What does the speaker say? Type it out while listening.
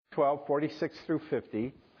12, 46 through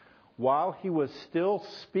 50, while he was still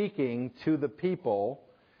speaking to the people,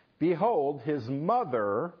 behold, his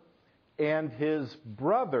mother and his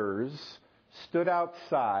brothers stood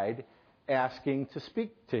outside asking to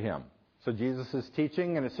speak to him. So Jesus is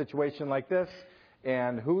teaching in a situation like this,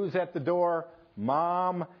 and who's at the door?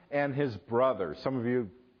 Mom and his brothers. Some of you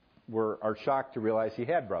are shocked to realize he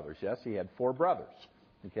had brothers. Yes, he had 4 brothers.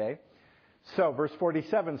 Okay? So, verse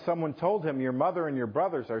 47, someone told him, your mother and your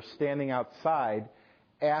brothers are standing outside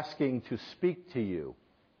asking to speak to you.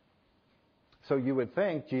 So you would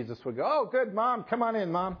think Jesus would go, oh, good, Mom, come on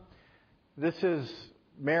in, Mom. This is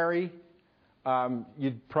Mary.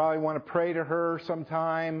 You'd probably want to pray to her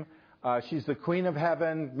sometime. She's the Queen of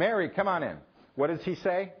Heaven. Mary, come on in. What does he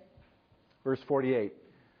say? Verse 48.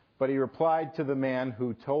 But he replied to the man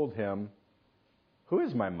who told him, who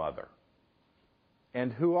is my mother?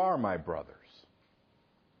 And who are my brothers?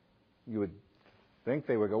 You would think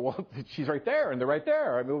they would go, well, she's right there, and they're right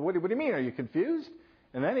there. I mean, what do you mean? Are you confused?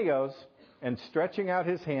 And then he goes, and stretching out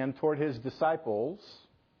his hand toward his disciples,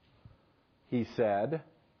 he said,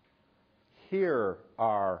 here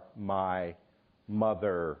are my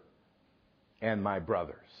mother and my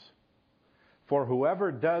brothers. For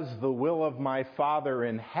whoever does the will of my Father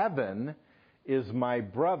in heaven is my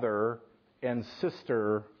brother and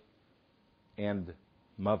sister and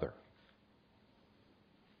mother.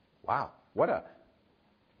 Wow, what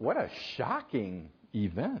a shocking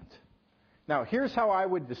event. Now, here's how I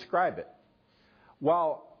would describe it.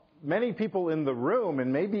 While many people in the room,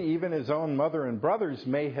 and maybe even his own mother and brothers,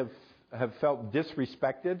 may have felt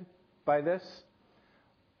disrespected by this,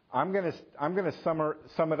 I'm going to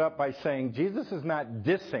sum it up by saying Jesus is not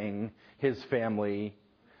dissing his family,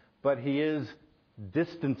 but he is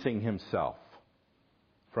distancing himself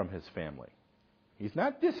from his family. He's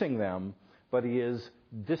not dissing them, but he is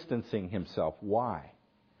distancing himself. Why?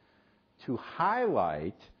 To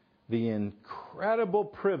highlight the incredible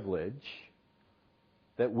privilege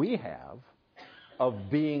that we have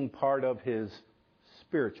of being part of his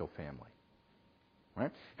spiritual family.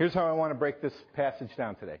 Right? Here's how I want to break this passage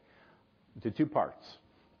down today into 2 parts.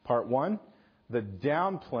 Part 1, the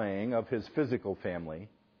downplaying of his physical family.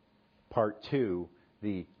 Part 2,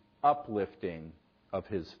 the uplifting of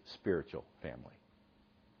his spiritual family.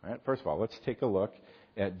 All right? First of all, let's take a look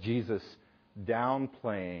at Jesus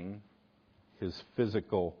downplaying his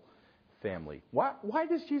physical family. Why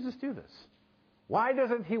does Jesus do this? Why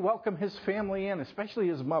doesn't he welcome his family in, especially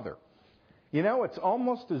his mother? You know, it's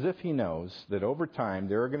almost as if he knows that over time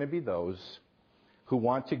there are going to be those who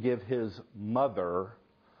want to give his mother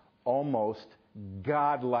almost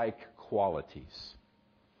godlike qualities.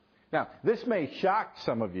 Now, this may shock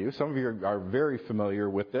some of you. Some of you are very familiar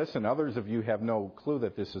with this, and others of you have no clue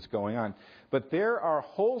that this is going on. But there are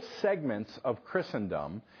whole segments of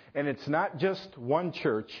Christendom, and it's not just one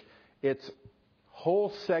church, it's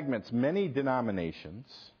whole segments, many denominations,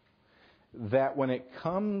 that when it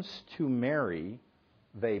comes to Mary,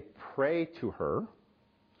 they pray to her.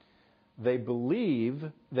 They believe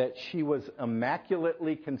that she was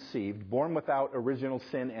immaculately conceived, born without original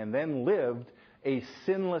sin, and then lived a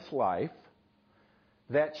sinless life,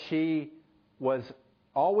 that she was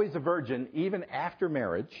always a virgin even after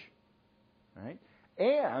marriage, right?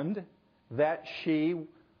 And that she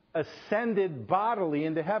ascended bodily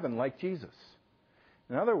into heaven like Jesus.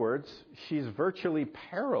 In other words, she's virtually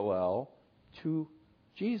parallel to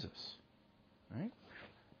Jesus, right?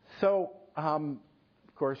 So, of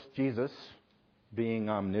course, Jesus, being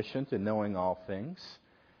omniscient and knowing all things,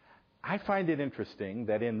 I find it interesting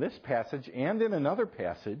that in this passage and in another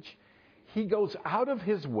passage, he goes out of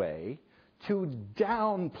his way to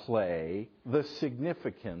downplay the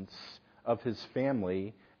significance of his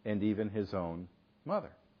family and even his own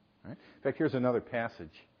mother. Right? In fact, here's another passage.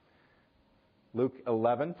 Luke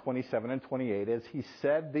 11, 27 and 28. As he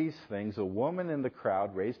said these things, a woman in the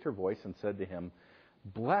crowd raised her voice and said to him,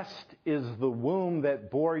 blessed is the womb that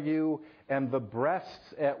bore you and the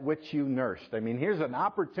breasts at which you nursed. I mean, here's an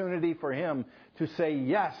opportunity for him to say,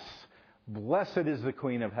 yes, blessed is the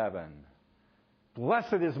Queen of Heaven.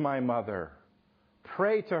 Blessed is my mother.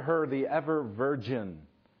 Pray to her, the ever virgin.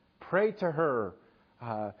 Pray to her,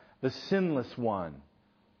 the sinless one.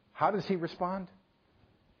 How does he respond?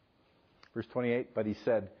 Verse 28, but he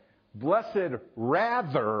said, blessed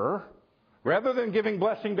rather than giving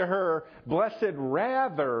blessing to her, blessed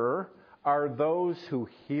rather are those who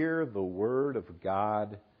hear the word of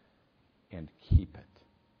God and keep it.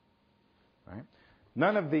 Right?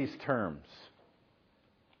 None of these terms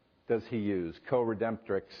does he use.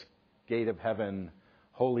 Co-redemptrix, gate of heaven,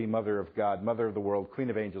 holy mother of God, mother of the world, queen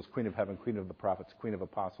of angels, queen of heaven, queen of the prophets, queen of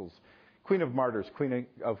apostles, Queen of martyrs, queen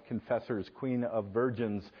of confessors, queen of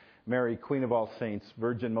virgins, Mary, queen of all saints,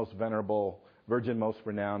 virgin most venerable, virgin most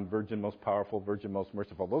renowned, virgin most powerful, virgin most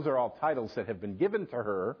merciful. Those are all titles that have been given to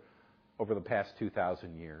her over the past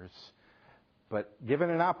 2,000 years. But given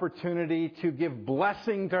an opportunity to give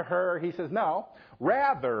blessing to her, he says, no,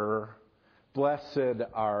 rather, blessed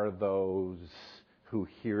are those who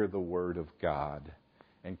hear the word of God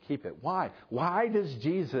and keep it. Why? Why does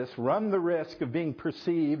Jesus run the risk of being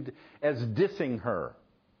perceived as dissing her?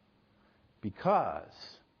 Because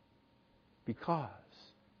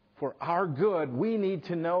for our good, we need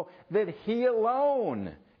to know that He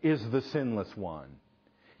alone is the sinless one.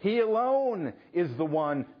 He alone is the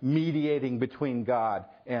one mediating between God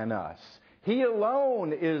and us. He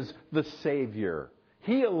alone is the Savior.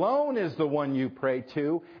 He alone is the one you pray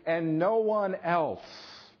to, and no one else.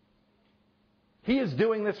 He is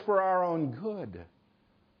doing this for our own good.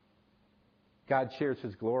 God shares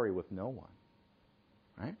His glory with no one.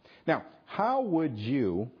 Right? Now, how would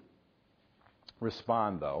you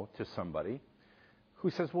respond, though, to somebody who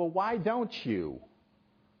says, well, why don't you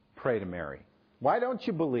pray to Mary? Why don't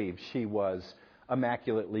you believe she was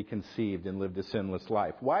immaculately conceived and lived a sinless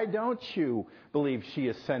life? Why don't you believe she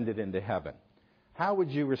ascended into heaven? How would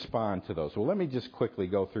you respond to those? Well, let me just quickly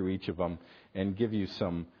go through each of them and give you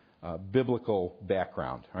some biblical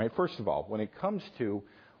background. All right. First of all, when it comes to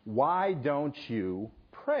why don't you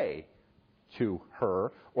pray to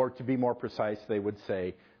her, or to be more precise, they would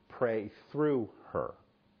say pray through her.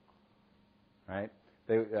 Right?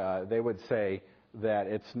 They would say that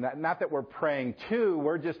it's not that we're praying to,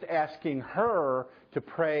 we're just asking her to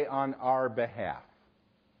pray on our behalf.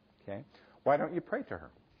 Okay? Why don't you pray to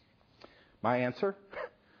her? My answer?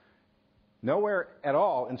 Nowhere at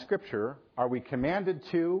all in Scripture are we commanded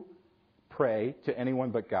to pray to anyone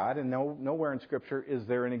but God, and nowhere in Scripture is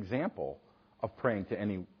there an example of praying to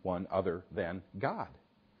anyone other than God.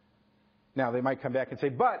 Now, they might come back and say,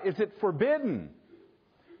 but is it forbidden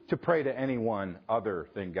to pray to anyone other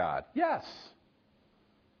than God? Yes.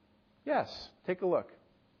 Yes. Take a look.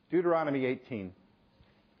 Deuteronomy 18.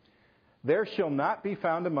 There shall not be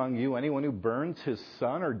found among you anyone who burns his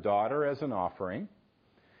son or daughter as an offering,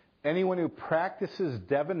 anyone who practices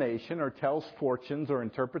divination or tells fortunes or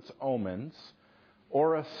interprets omens,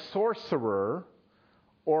 or a sorcerer,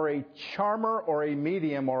 or a charmer, or a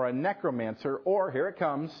medium, or a necromancer, or, here it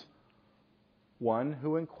comes, one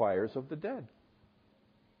who inquires of the dead.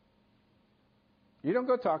 You don't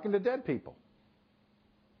go talking to dead people.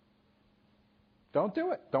 Don't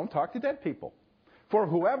do it. Don't talk to dead people. For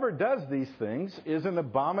whoever does these things is an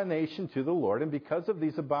abomination to the Lord, and because of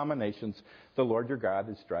these abominations, the Lord your God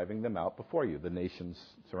is driving them out before you, the nations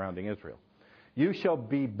surrounding Israel. You shall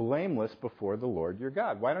be blameless before the Lord your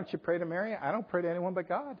God. Why don't you pray to Mary? I don't pray to anyone but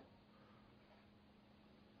God.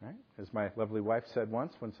 Right? As my lovely wife said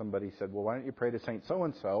once when somebody said, well, why don't you pray to Saint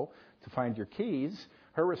so-and-so to find your keys?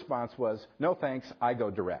 Her response was, no thanks, I go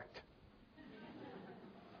direct.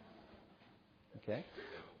 Okay?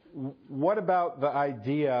 What about the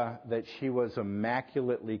idea that she was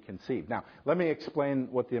immaculately conceived? Now, let me explain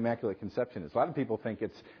what the Immaculate Conception is. A lot of people think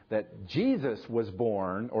it's that Jesus was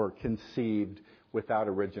born or conceived without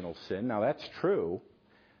original sin. Now, that's true.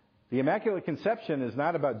 The Immaculate Conception is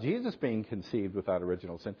not about Jesus being conceived without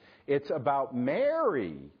original sin. It's about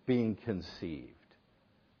Mary being conceived.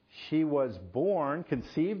 She was born,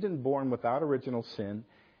 conceived and born without original sin,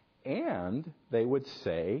 and they would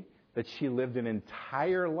say that she lived an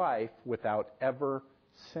entire life without ever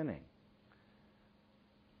sinning.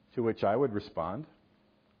 To which I would respond,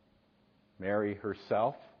 Mary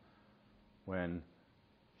herself, when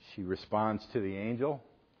she responds to the angel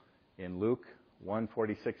in Luke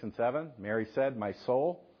 1:46 and 7, Mary said, my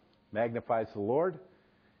soul magnifies the Lord,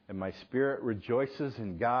 and my spirit rejoices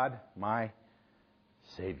in God, my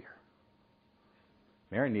Savior.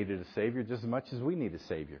 Mary needed a Savior just as much as we need a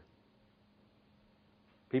Savior.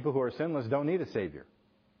 People who are sinless don't need a Savior.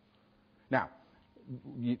 Now,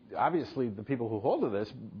 obviously the people who hold to this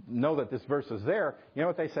know that this verse is there. You know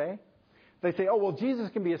what they say? They say, oh, well, Jesus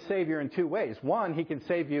can be a Savior in two ways. One, He can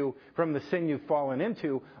save you from the sin you've fallen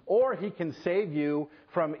into, or He can save you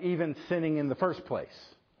from even sinning in the first place.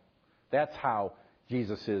 That's how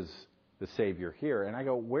Jesus is the Savior here. And I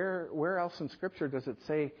go, where else in Scripture does it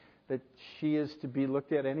say that she is to be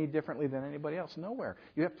looked at any differently than anybody else? Nowhere.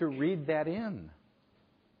 You have to read that in.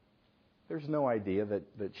 There's no idea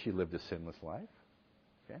that she lived a sinless life.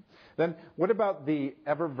 Okay. Then what about the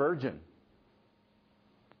ever virgin?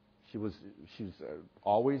 She's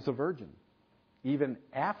always a virgin, even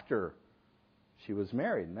after she was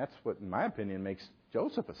married. And that's what, in my opinion, makes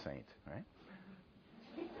Joseph a saint, right?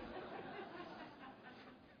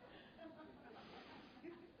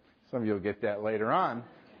 Some of you will get that later on.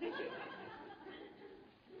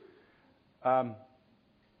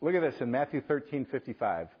 Look at this in Matthew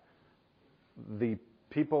 13:55. The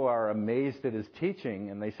people are amazed at his teaching,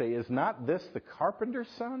 and they say, "Is not this the carpenter's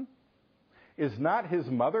son? Is not his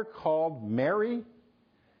mother called Mary?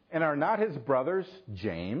 And are not his brothers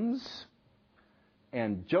James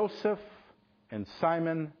and Joseph and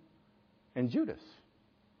Simon and Judas?"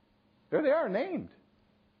 There they are, named.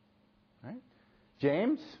 Right?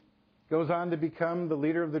 James goes on to become the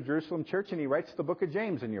leader of the Jerusalem church, and he writes the book of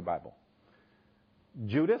James in your Bible.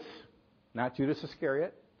 Judas, not Judas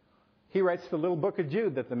Iscariot, he writes the little book of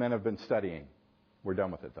Jude that the men have been studying. We're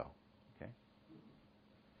done with it, though. Okay.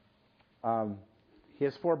 He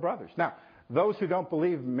has 4 brothers. Now, those who don't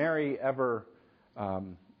believe Mary ever,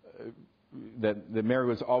 that Mary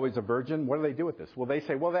was always a virgin, what do they do with this? Well, they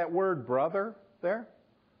say, well, that word brother there,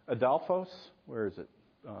 Adelphos, where is it?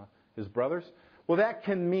 His brothers. Well, that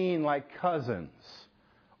can mean like cousins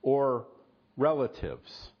or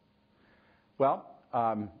relatives. Well,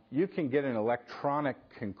 you can get an electronic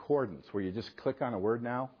concordance where you just click on a word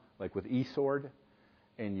now, like with eSword,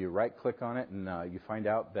 and you right-click on it, and you find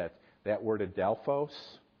out that that word Adelphos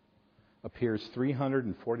appears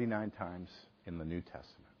 349 times in the New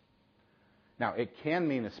Testament. Now, it can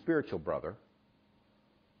mean a spiritual brother,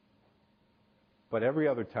 but every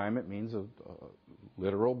other time it means a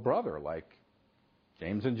literal brother, like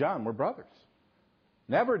James and John were brothers.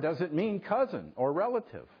 Never does it mean cousin or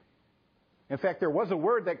relative. In fact, there was a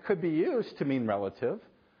word that could be used to mean relative.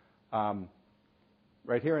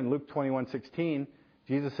 Right here in Luke 21:16,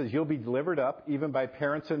 Jesus says, "You'll be delivered up even by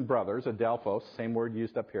parents and brothers," Adelphos, same word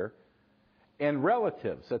used up here, and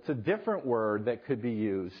relatives. That's a different word that could be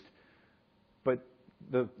used. But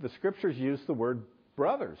the Scriptures use the word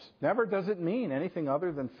brothers. Never does it mean anything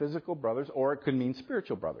other than physical brothers, or it could mean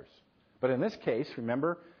spiritual brothers. But in this case,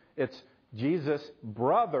 remember, it's Jesus'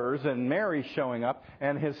 brothers and Mary showing up,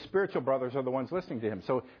 and his spiritual brothers are the ones listening to him.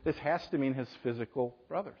 So this has to mean his physical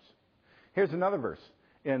brothers. Here's another verse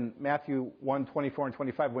in Matthew 1:24 and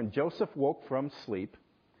 25. When Joseph woke from sleep,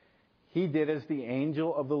 he did as the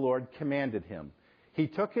angel of the Lord commanded him. He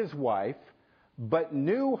took his wife, but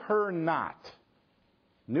knew her not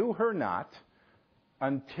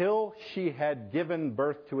until she had given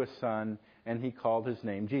birth to a son, and he called his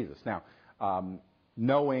name Jesus. Now,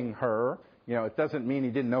 knowing her, it doesn't mean he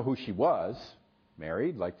didn't know who she was.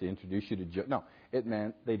 Married, like to introduce you to no, it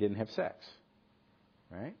meant they didn't have sex.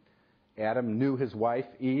 Right? Adam knew his wife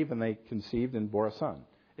Eve, and they conceived and bore a son.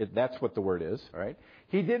 That's what the word is. Right?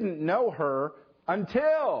 He didn't know her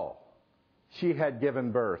until she had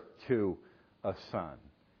given birth to a son.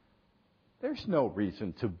 There's no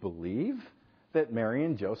reason to believe that Mary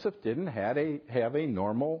and Joseph didn't have a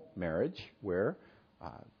normal marriage where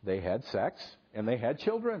they had sex and they had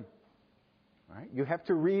children. Right? You have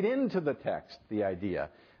to read into the text the idea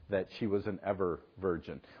that she was an ever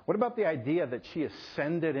virgin. What about the idea that she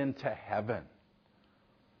ascended into heaven?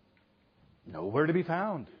 Nowhere to be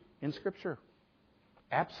found in Scripture.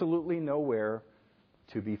 Absolutely nowhere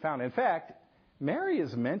to be found. In fact, Mary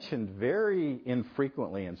is mentioned very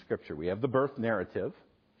infrequently in Scripture. We have the birth narrative.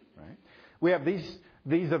 Right? We have these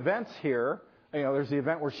events here. There's the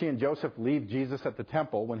event where she and Joseph leave Jesus at the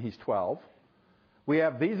temple when he's 12. We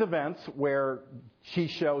have these events where she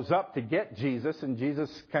shows up to get Jesus, and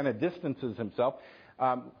Jesus kind of distances himself.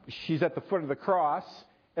 She's at the foot of the cross.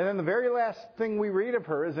 And then the very last thing we read of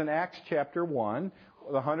her is in Acts chapter 1.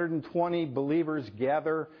 The 120 believers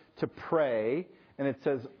gather to pray. And it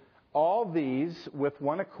says, all these with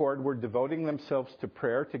one accord were devoting themselves to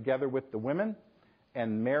prayer together with the women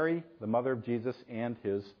and Mary, the mother of Jesus, and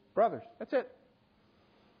his brothers. That's it.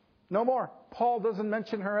 No more. Paul doesn't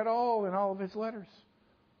mention her at all in all of his letters.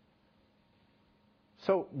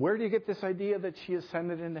 So where do you get this idea that she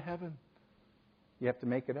ascended into heaven? You have to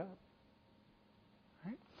make it up.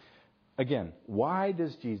 Right? Again, why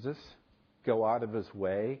does Jesus go out of his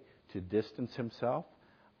way to distance himself?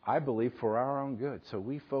 I believe for our own good. So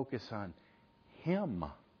we focus on him,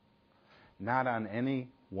 not on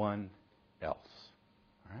anyone else.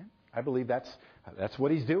 All right? I believe that's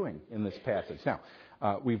what he's doing in this passage. Now,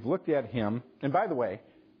 we've looked at him. And by the way,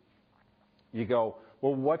 you go,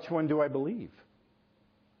 well, which one do I believe?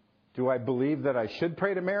 Do I believe that I should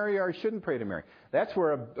pray to Mary or I shouldn't pray to Mary? That's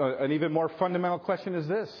where an even more fundamental question is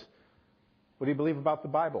this. What do you believe about the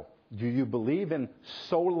Bible? Do you believe in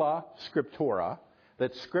sola scriptura,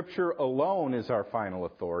 that Scripture alone is our final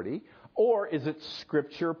authority? Or is it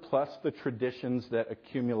Scripture plus the traditions that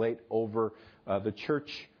accumulate over the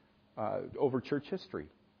church, over church history?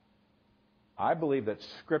 I believe that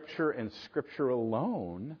Scripture and Scripture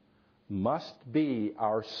alone must be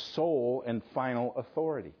our sole and final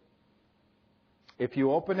authority. If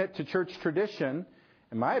you open it to church tradition,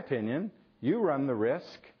 in my opinion, you run the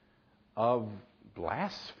risk of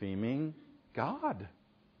blaspheming God.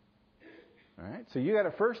 All right? So you got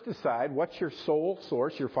to first decide what's your sole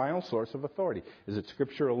source, your final source of authority. Is it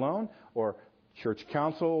Scripture alone or church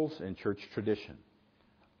councils and church tradition?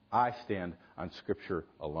 I stand on Scripture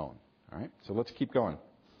alone. All right? So let's keep going.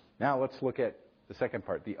 Now let's look at the second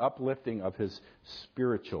part, the uplifting of his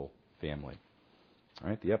spiritual family. All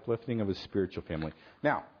right? The uplifting of his spiritual family.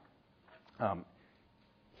 Now, at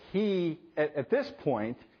this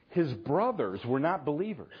point, his brothers were not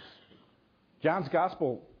believers. John's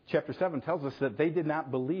Gospel, chapter 7, tells us that they did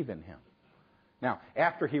not believe in him. Now,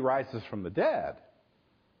 after he rises from the dead,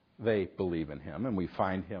 they believe in him, and we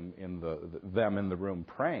find him them in the room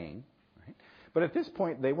praying. Right? But at this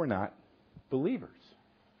point, they were not believers.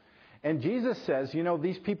 And Jesus says,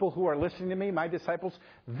 these people who are listening to me, my disciples,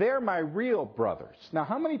 they're my real brothers. Now,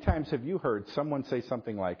 how many times have you heard someone say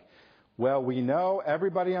something like, well, we know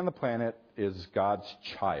everybody on the planet is God's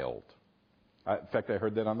child. In fact, I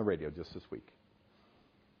heard that on the radio just this week.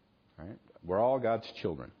 Right? We're all God's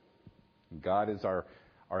children. God is our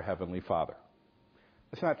Heavenly Father.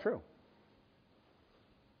 That's not true.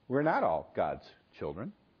 We're not all God's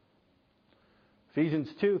children. Ephesians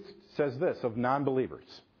 2 says this of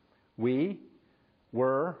non-believers. We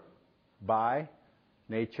were by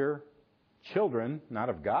nature children, not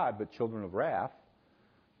of God, but children of wrath,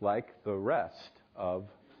 like the rest of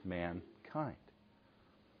mankind.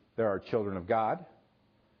 There are children of God,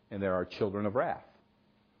 and there are children of wrath.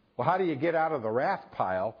 Well, how do you get out of the wrath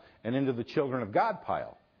pile and into the children of God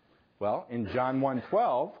pile? Well, in John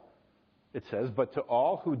 1:12, it says, but to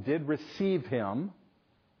all who did receive him,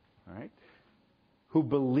 all right, who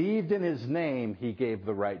believed in his name, he gave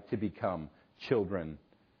the right to become children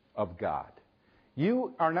of God.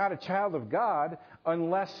 You are not a child of God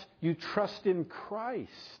unless you trust in Christ.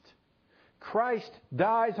 Christ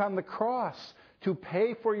dies on the cross to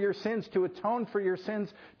pay for your sins, to atone for your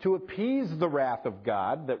sins, to appease the wrath of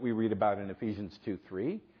God that we read about in Ephesians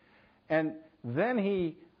 2:3. And then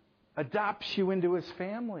he adopts you into his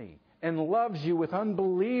family and loves you with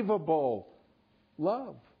unbelievable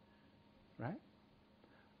love. Right?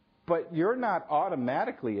 But you're not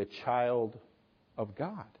automatically a child of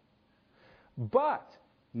God. But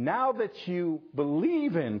now that you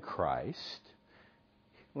believe in Christ,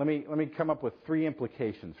 let me come up with 3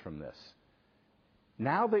 implications from this.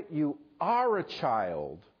 Now that you are a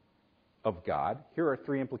child of God, here are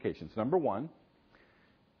 3 implications. Number 1,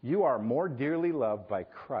 you are more dearly loved by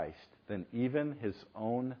Christ than even his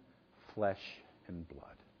own flesh and blood.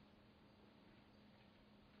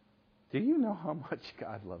 Do you know how much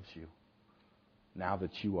God loves you now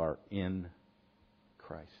that you are in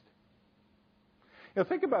Christ?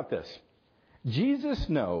 Think about this. Jesus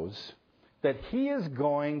knows that he is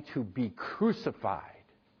going to be crucified,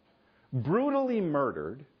 brutally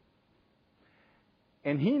murdered,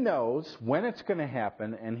 and he knows when it's going to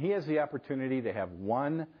happen, and he has the opportunity to have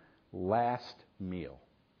one last meal.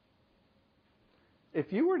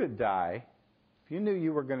 If you were to die, if you knew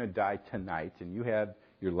you were going to die tonight and you had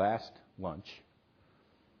your last lunch,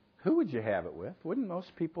 who would you have it with? Wouldn't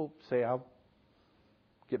most people say, I'll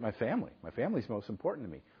get my family. My family's most important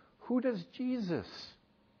to me. Who does Jesus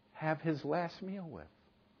have his last meal with?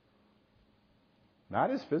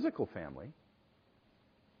 Not his physical family,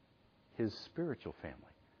 his spiritual family.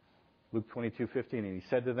 Luke 22:15, and he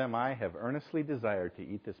said to them, I have earnestly desired to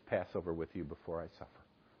eat this Passover with you before I suffer.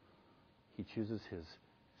 He chooses his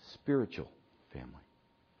spiritual family.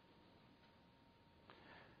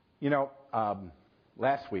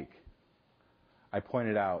 Last week, I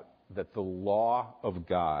pointed out that the law of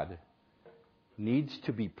God needs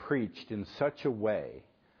to be preached in such a way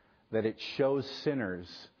that it shows sinners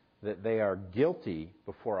that they are guilty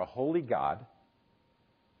before a holy God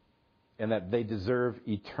and that they deserve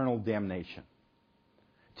eternal damnation.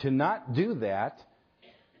 To not do that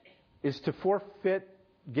is to forfeit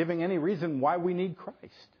giving any reason why we need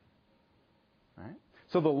Christ. Right?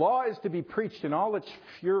 So the law is to be preached in all its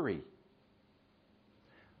fury.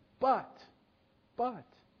 But,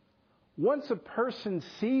 once a person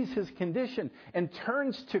sees his condition and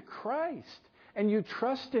turns to Christ, and you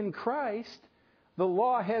trust in Christ, the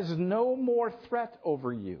law has no more threat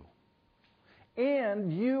over you.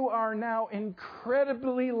 And you are now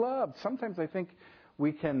incredibly loved. Sometimes I think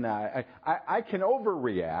we can, I can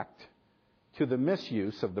overreact to the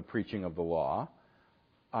misuse of the preaching of the law.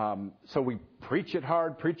 So we preach it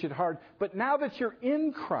hard. But now that you're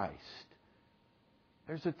in Christ,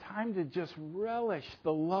 there's a time to just relish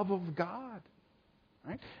the love of God.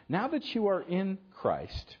 Right? Now that you are in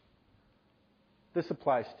Christ, this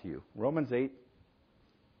applies to you. Romans 8,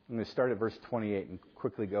 I'm going to start at verse 28 and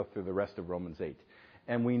quickly go through the rest of Romans 8.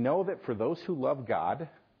 And we know that for those who love God,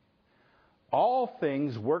 all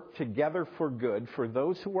things work together for good for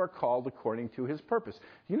those who are called according to his purpose.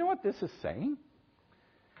 Do you know what this is saying?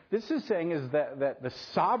 This is saying is that the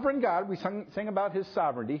sovereign God, we sing about his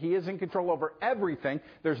sovereignty. He is in control over everything.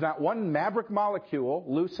 There's not one maverick molecule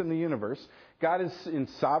loose in the universe. God is in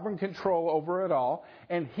sovereign control over it all.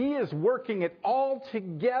 And he is working it all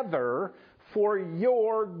together for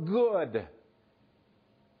your good.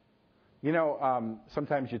 You know,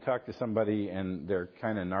 sometimes you talk to somebody and they're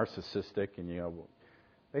kind of narcissistic and,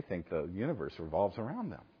 they think the universe revolves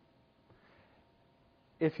around them.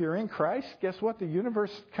 If you're in Christ, guess what? The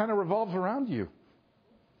universe kind of revolves around you.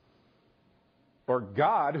 Or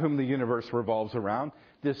God, whom the universe revolves around,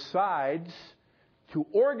 decides to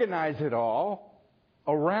organize it all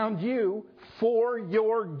around you for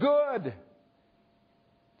your good.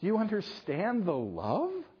 Do you understand the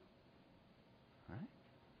love? Right?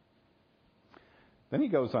 Then he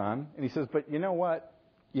goes on and he says, but you know what?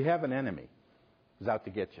 You have an enemy who's out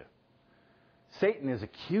to get you. Satan is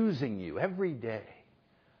accusing you every day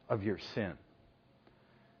of your sin.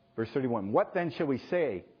 Verse 31, what then shall we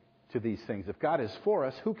say to these things? If God is for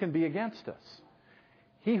us, who can be against us?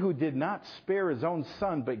 He who did not spare his own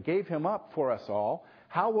son, but gave him up for us all,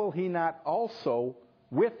 how will he not also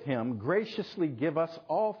with him graciously give us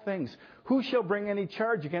all things? Who shall bring any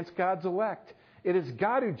charge against God's elect? It is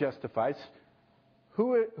God who justifies.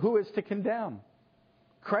 Who is to condemn?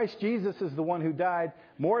 Christ Jesus is the one who died.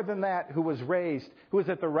 More than that, who was raised, who is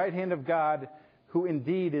at the right hand of God, who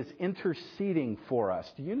indeed is interceding for us.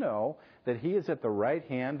 Do you know that he is at the right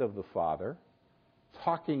hand of the Father,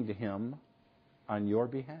 talking to him on your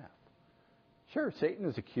behalf? Sure, Satan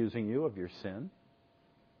is accusing you of your sin.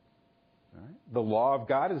 Right? The law of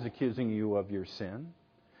God is accusing you of your sin.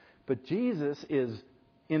 But Jesus is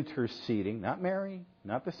interceding, not Mary,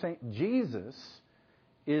 not the saint. Jesus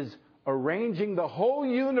is arranging the whole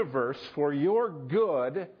universe for your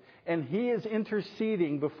good, and he is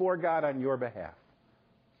interceding before God on your behalf.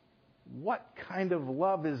 What kind of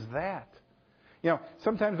love is that?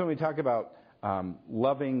 Sometimes when we talk about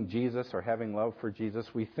loving Jesus or having love for Jesus,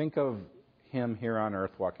 we think of him here on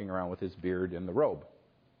earth walking around with his beard and the robe.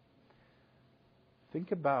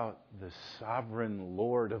 Think about the sovereign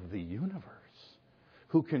Lord of the universe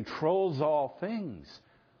who controls all things,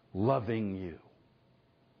 loving you,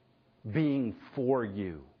 being for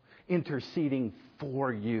you, interceding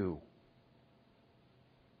for you.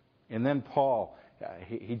 And then Paul,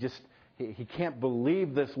 he can't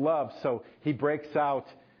believe this love, so he breaks out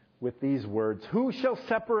with these words. Who shall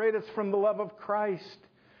separate us from the love of Christ?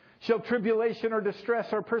 Shall tribulation or distress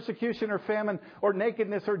or persecution or famine or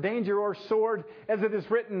nakedness or danger or sword? As it is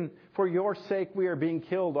written, for your sake we are being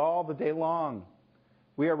killed all the day long.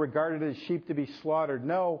 We are regarded as sheep to be slaughtered.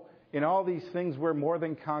 No, in all these things we're more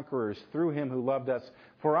than conquerors through him who loved us.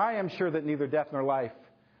 For I am sure that neither death nor life,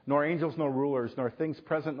 nor angels nor rulers, nor things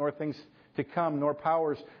present nor things to come, nor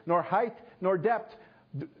powers, nor height, nor depth,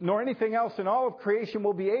 nor anything else in all of creation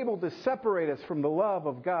will be able to separate us from the love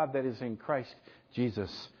of God that is in Christ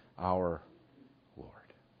Jesus our Lord.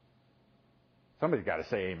 Somebody's got to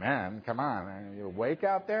say amen. Come on. Are you awake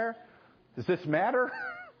out there? Does this matter?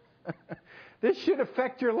 This should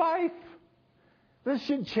affect your life. This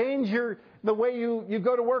should change the way you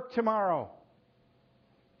go to work tomorrow.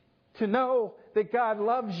 To know that God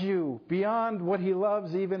loves you beyond what he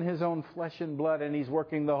loves even his own flesh and blood, and he's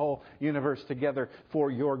working the whole universe together for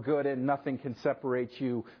your good, and nothing can separate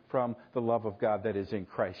you from the love of God that is in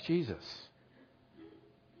Christ Jesus.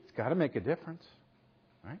 It's got to make a difference.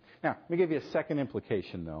 Right? Now, let me give you a second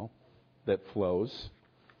implication, though, that flows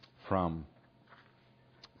from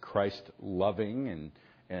Christ loving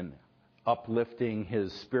and uplifting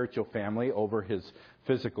his spiritual family over his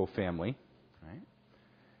physical family. Right?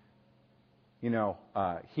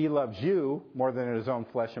 He loves you more than his own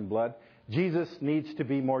flesh and blood. Jesus needs to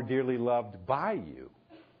be more dearly loved by you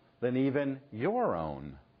than even your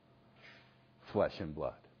own flesh and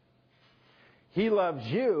blood. He loves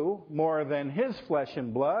you more than his flesh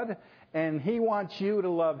and blood, and he wants you to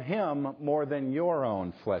love him more than your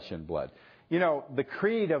own flesh and blood. The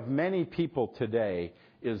creed of many people today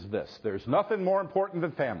is this: there's nothing more important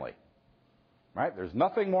than family. Right? There's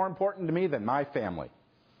nothing more important to me than my family.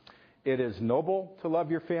 It is noble to love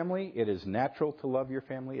your family. It is natural to love your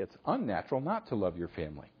family. It's unnatural not to love your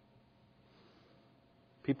family.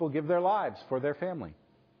 People give their lives for their family.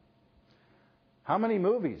 How many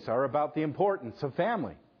movies are about the importance of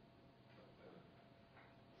family?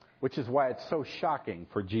 Which is why it's so shocking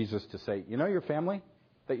for Jesus to say, you know your family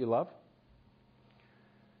that you love?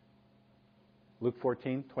 Luke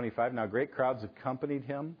 14:25. Now great crowds accompanied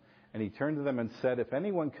him, and he turned to them and said, if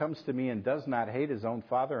anyone comes to me and does not hate his own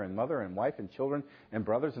father and mother and wife and children and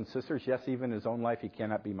brothers and sisters, yes, even his own life, he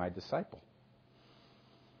cannot be my disciple.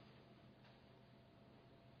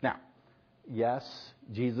 Now, yes,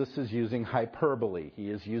 Jesus is using hyperbole. He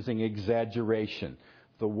is using exaggeration.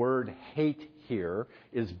 The word hate here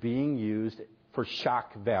is being used for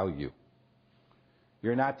shock value.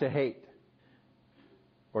 You're not to hate,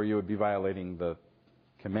 or you would be violating the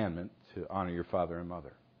commandment to honor your father and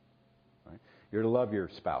mother. Right? You're to love your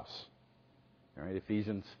spouse. All right?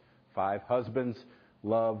 Ephesians 5, husbands,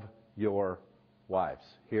 love your wives.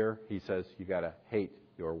 Here he says you got to hate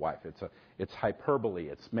your wife. It's hyperbole.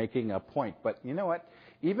 It's making a point. But you know what?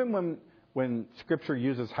 Even when Scripture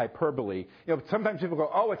uses hyperbole, sometimes people go,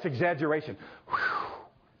 oh, it's exaggeration. Whew,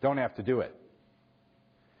 don't have to do it.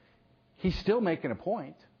 He's still making a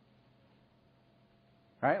point.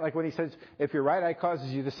 Right? Like when he says, if your right eye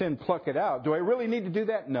causes you to sin, pluck it out. Do I really need to do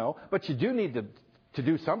that? No. But you do need to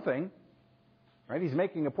do something. Right? He's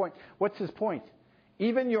making a point. What's his point?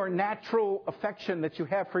 Even your natural affection that you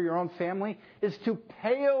have for your own family is too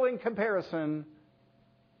pale in comparison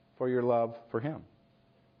for your love for him.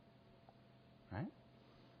 Right?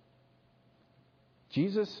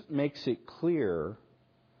 Jesus makes it clear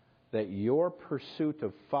that your pursuit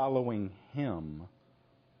of following him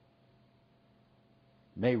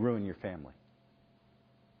may ruin your family.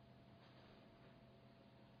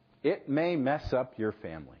 It may mess up your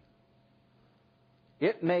family.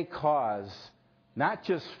 It may cause not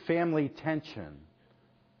just family tension,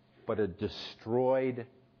 but a destroyed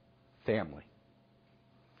family.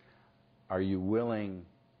 Are you willing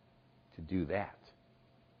to do that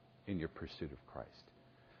in your pursuit of Christ?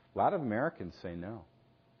 A lot of Americans say no.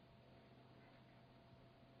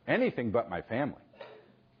 Anything but my family.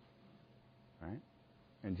 Right?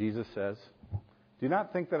 And Jesus says, do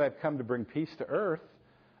not think that I've come to bring peace to earth.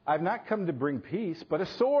 I've not come to bring peace, but a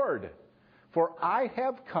sword. For I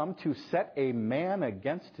have come to set a man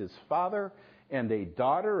against his father, and a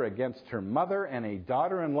daughter against her mother, and a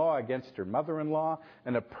daughter-in-law against her mother-in-law.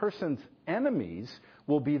 And a person's enemies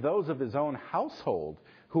will be those of his own household.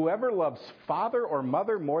 Whoever loves father or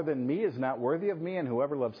mother more than me is not worthy of me, and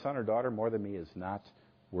whoever loves son or daughter more than me is not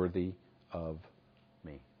worthy of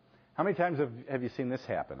me. How many times have you seen this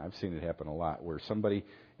happen? I've seen it happen a lot, where somebody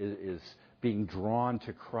is being drawn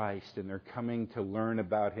to Christ and they're coming to learn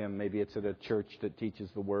about him. Maybe it's at a church that teaches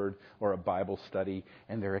the Word or a Bible study,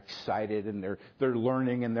 and they're excited and they're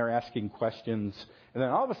learning and they're asking questions. And then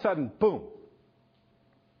all of a sudden, boom,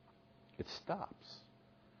 it stops.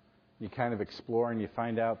 You kind of explore and you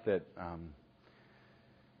find out that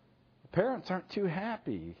parents aren't too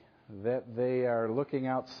happy that they are looking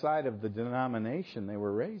outside of the denomination they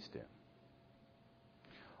were raised in.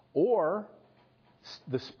 Or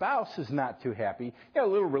the spouse is not too happy. Yeah, a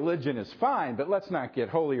little religion is fine, but let's not get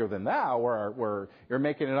holier than thou, where you're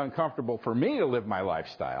making it uncomfortable for me to live my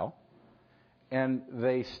lifestyle. And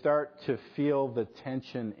they start to feel the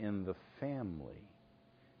tension in the family.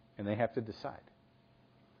 And they have to decide.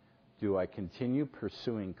 Do I continue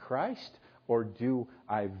pursuing Christ, or do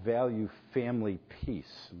I value family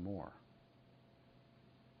peace more?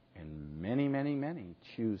 And many, many, many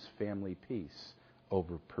choose family peace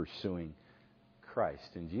over pursuing Christ.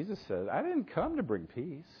 And Jesus said, I didn't come to bring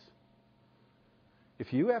peace.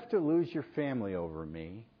 If you have to lose your family over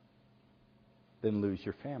me, then lose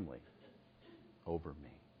your family over me.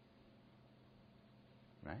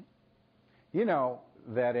 Right? You know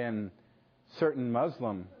that in certain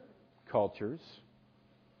Muslim cultures,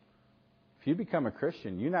 if you become a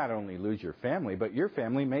Christian, you not only lose your family, but your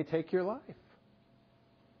family may take your life.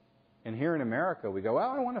 And here in America, we go, well,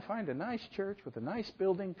 I want to find a nice church with a nice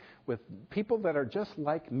building with people that are just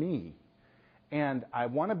like me. And I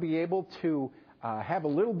want to be able to have a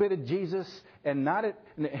little bit of Jesus and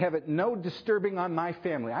have it no disturbing on my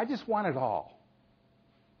family. I just want it all.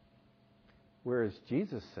 Whereas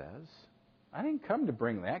Jesus says, I didn't come to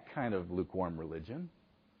bring that kind of lukewarm religion.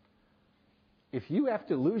 If you have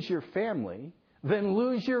to lose your family, then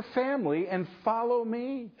lose your family and follow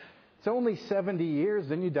me. It's only 70 years,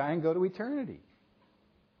 then you die and go to eternity.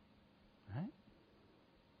 Right?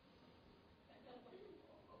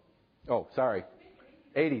 Oh, sorry.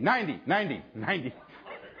 80, 90.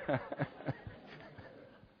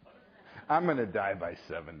 I'm going to die by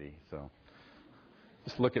 70, so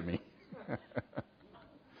just look at me.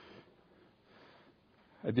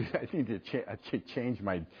 I need to change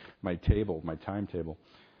my table, my timetable.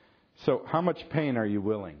 So how much pain are you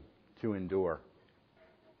willing to endure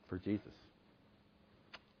for Jesus.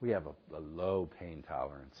 We have a low pain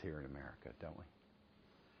tolerance here in America, don't we?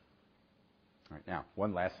 All right, now,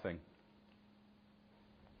 one last thing.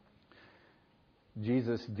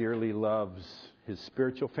 Jesus dearly loves his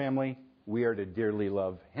spiritual family. We are to dearly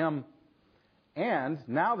love him. And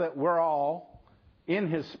now that we're all in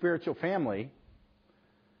his spiritual family,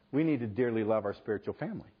 we need to dearly love our spiritual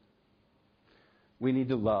family. We need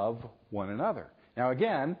to love one another. Now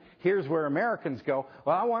again, here's where Americans go,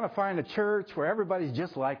 well, I want to find a church where everybody's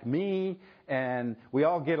just like me and we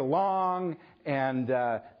all get along and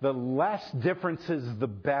the less differences, the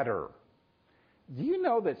better. Do you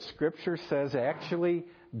know that Scripture says actually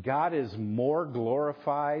God is more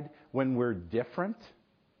glorified when we're different?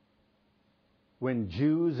 When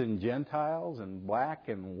Jews and Gentiles and black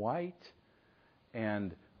and white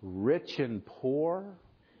and rich and poor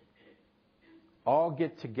all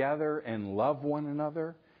get together and love one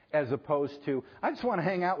another, as opposed to, I just want to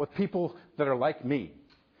hang out with people that are like me.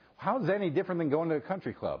 How's that any different than going to a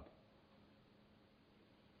country club?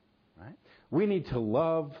 Right? We need to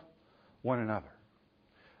love one another.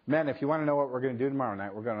 Men, if you want to know what we're going to do tomorrow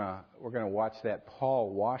night, we're going to watch that Paul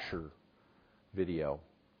Washer video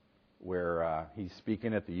where he's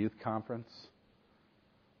speaking at the youth conference.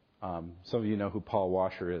 Some of you know who Paul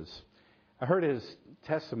Washer is. I heard his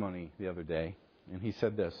testimony the other day, and he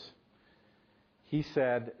said this. He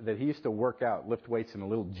said that he used to work out, lift weights in a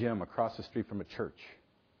little gym across the street from a church.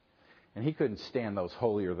 And he couldn't stand those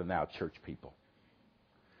holier-than-thou church people.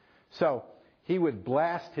 So he would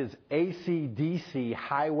blast his AC/DC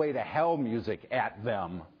Highway to Hell music at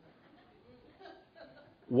them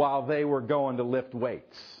while they were going to lift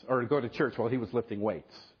weights, or to go to church while he was lifting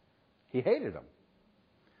weights. He hated them.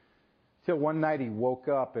 Till one night he woke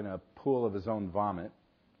up in a pool of his own vomit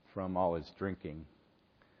from all his drinking.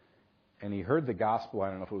 And he heard the gospel, I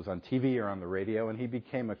don't know if it was on TV or on the radio, and he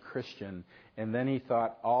became a Christian. And then he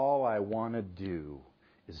thought, all I want to do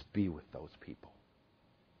is be with those people.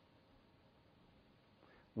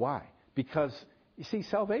 Why? Because, you see,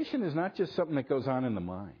 salvation is not just something that goes on in the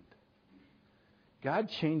mind. God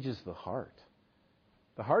changes the heart.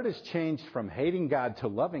 The heart is changed from hating God to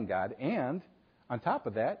loving God, and on top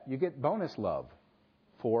of that, you get bonus love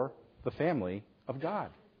for the family of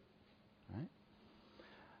God. Right?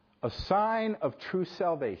 A sign of true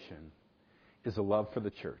salvation is a love for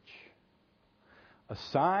the church. A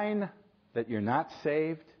sign that you're not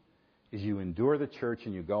saved is you endure the church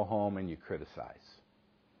and you go home and you criticize.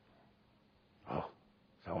 Oh,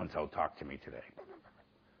 so-and-so talked to me today.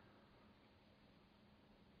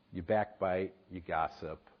 You backbite, you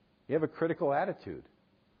gossip. You have a critical attitude.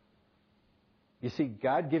 You see,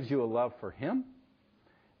 God gives you a love for him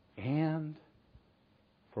and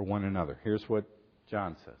for one another. Here's what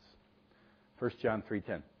John says. 1 John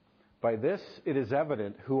 3:10. By this it is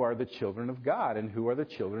evident who are the children of God and who are the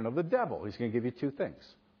children of the devil. He's going to give you two things.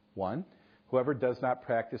 One, whoever does not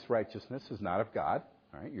practice righteousness is not of God.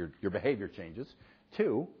 All right, your behavior changes.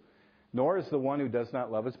 Two, nor is the one who does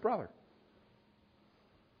not love his brother.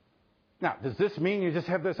 Now, does this mean you just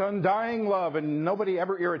have this undying love and nobody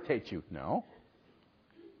ever irritates you? No.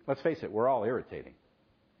 Let's face it, we're all irritating.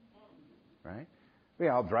 Right? We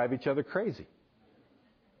all drive each other crazy.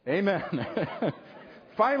 Amen.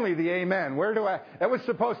 Finally, the amen. That was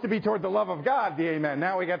supposed to be toward the love of God, the amen.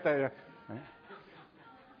 Now we got the...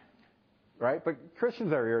 Right? But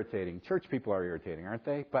Christians are irritating. Church people are irritating, aren't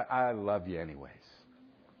they? But I love you anyways.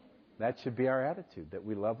 That should be our attitude, that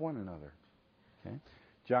we love one another. Okay?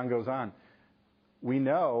 John goes on. We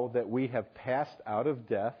know that we have passed out of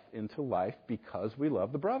death into life because we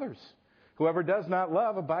love the brothers. Whoever does not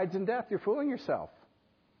love abides in death. You're fooling yourself.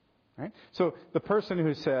 Right? So the person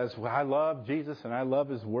who says, well, I love Jesus and I love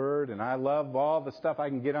his word and I love all the stuff I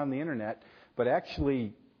can get on the internet, but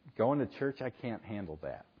actually going to church, I can't handle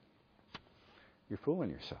that. You're fooling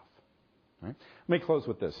yourself. Right? Let me close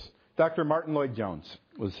with this. Dr. Martin Lloyd-Jones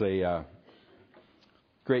was a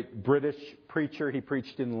great British preacher. He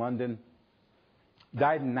preached in London.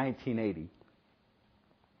 Died in 1980.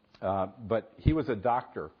 But he was a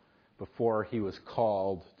doctor before he was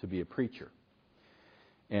called to be a preacher.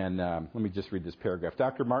 And let me just read this paragraph.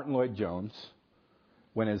 Dr. Martin Lloyd-Jones,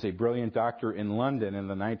 when as a brilliant doctor in London in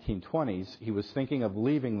the 1920s, he was thinking of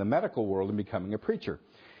leaving the medical world and becoming a preacher.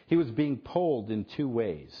 He was being pulled in two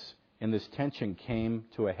ways, and this tension came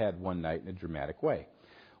to a head one night in a dramatic way.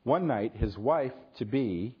 One night, his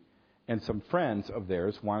wife-to-be and some friends of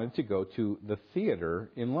theirs wanted to go to the theater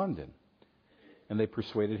in London, and they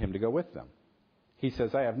persuaded him to go with them. He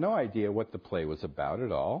says, I have no idea what the play was about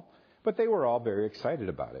at all, but they were all very excited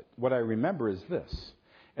about it. What I remember is this.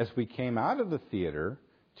 As we came out of the theater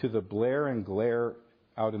to the Blair and Glare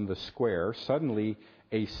out in the square, suddenly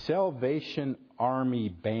a Salvation Army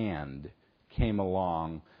band came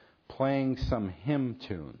along playing some hymn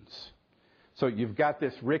tunes. So you've got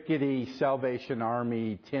this rickety Salvation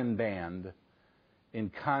Army tin band in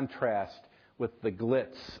contrast with the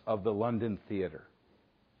glitz of the London Theatre.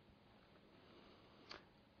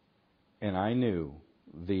 And I knew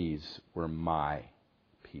these were my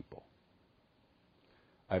people.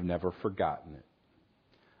 I've never forgotten it.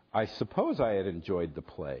 I suppose I had enjoyed the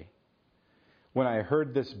play. When I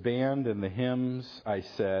heard this band and the hymns, I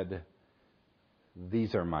said,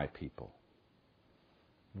 these are my people.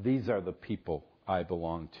 These are the people I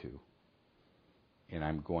belong to. And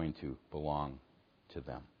I'm going to belong to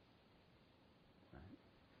them.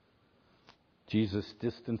 Jesus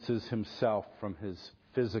distances himself from his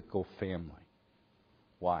physical family.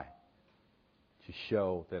 Why? To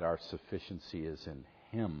show that our sufficiency is in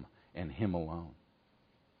him and him alone.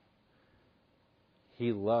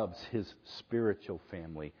 He loves his spiritual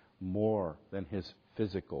family more than his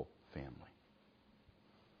physical family.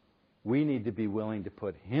 We need to be willing to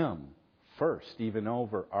put him first, even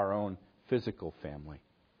over our own physical family.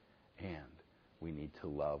 And we need to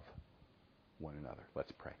love one another.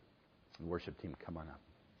 Let's pray. The worship team, come on up.